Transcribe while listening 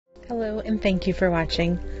Hello and thank you for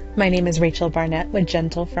watching. My name is Rachel Barnett with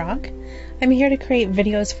Gentle Frog. I'm here to create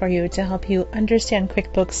videos for you to help you understand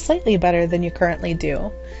QuickBooks slightly better than you currently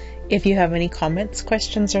do. If you have any comments,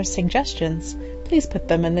 questions, or suggestions, please put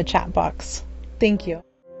them in the chat box. Thank you.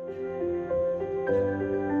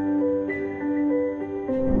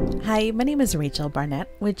 Hi, my name is Rachel Barnett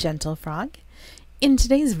with Gentle Frog. In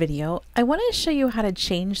today's video, I want to show you how to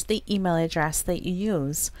change the email address that you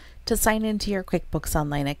use to sign into your QuickBooks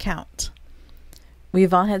Online account.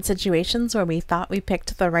 We've all had situations where we thought we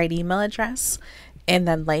picked the right email address and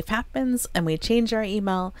then life happens and we change our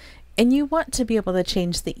email, and you want to be able to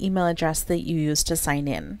change the email address that you use to sign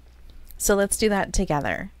in. So let's do that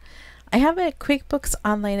together. I have a QuickBooks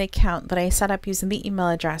Online account that I set up using the email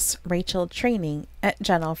address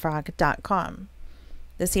racheltraining@gentlefrog.com.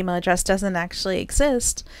 This email address doesn't actually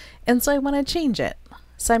exist, and so I want to change it.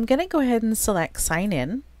 So I'm going to go ahead and select sign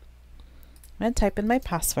in. I'm going to type in my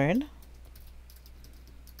password.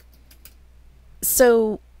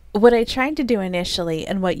 So what I tried to do initially,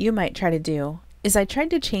 and what you might try to do, is I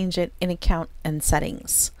tried to change it in account and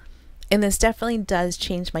settings. And this definitely does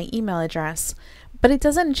change my email address, but it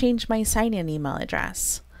doesn't change my sign-in email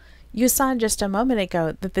address. You saw just a moment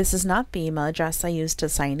ago that this is not the email address I used to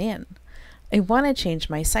sign in. I want to change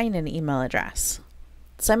my sign-in email address.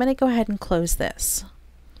 So I'm going to go ahead and close this.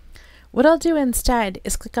 What I'll do instead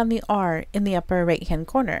is click on the R in the upper right-hand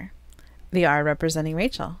corner, the R representing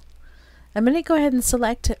Rachel. I'm going to go ahead and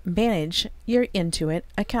select Manage Your Intuit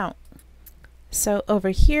Account. So over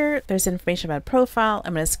here, there's information about profile.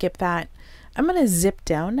 I'm going to skip that. I'm going to zip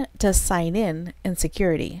down to Sign In and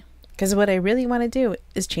Security, because what I really want to do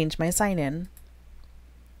is change my sign-in.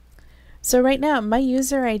 So right now, my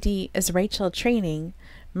user ID is Rachel Training.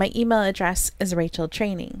 My email address is Rachel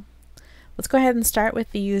Training. Let's go ahead and start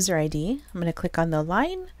with the user ID. I'm going to click on the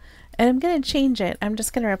line and I'm going to change it. I'm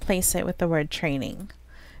just going to replace it with the word training.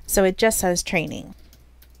 So it just says training.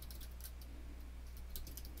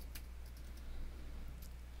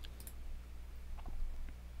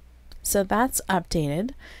 So that's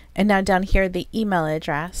updated. And now down here, the email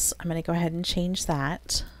address, I'm going to go ahead and change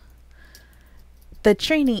that. The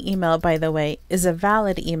training email, by the way, is a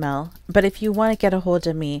valid email, but if you want to get a hold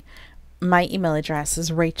of me, my email address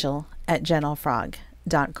is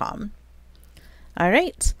rachel@gentlefrog.com. All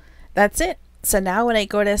right, that's it. So now when I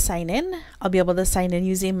go to sign in, I'll be able to sign in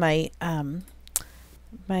using my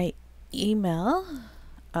my email.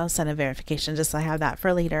 I'll send a verification just so I have that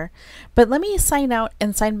for later. But let me sign out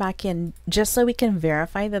and sign back in just so we can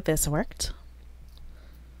verify that this worked.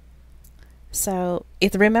 So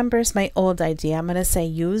it remembers my old ID. I'm going to say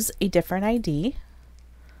use a different ID.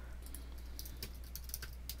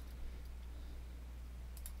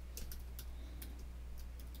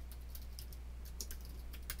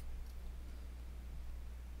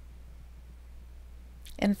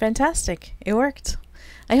 And fantastic, it worked.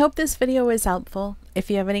 I hope this video was helpful.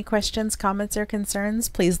 If you have any questions, comments, or concerns,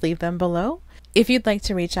 please leave them below. If you'd like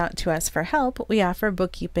to reach out to us for help, we offer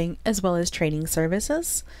bookkeeping as well as training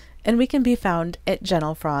services, and we can be found at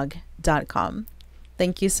gentlefrog.com.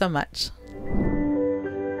 Thank you so much.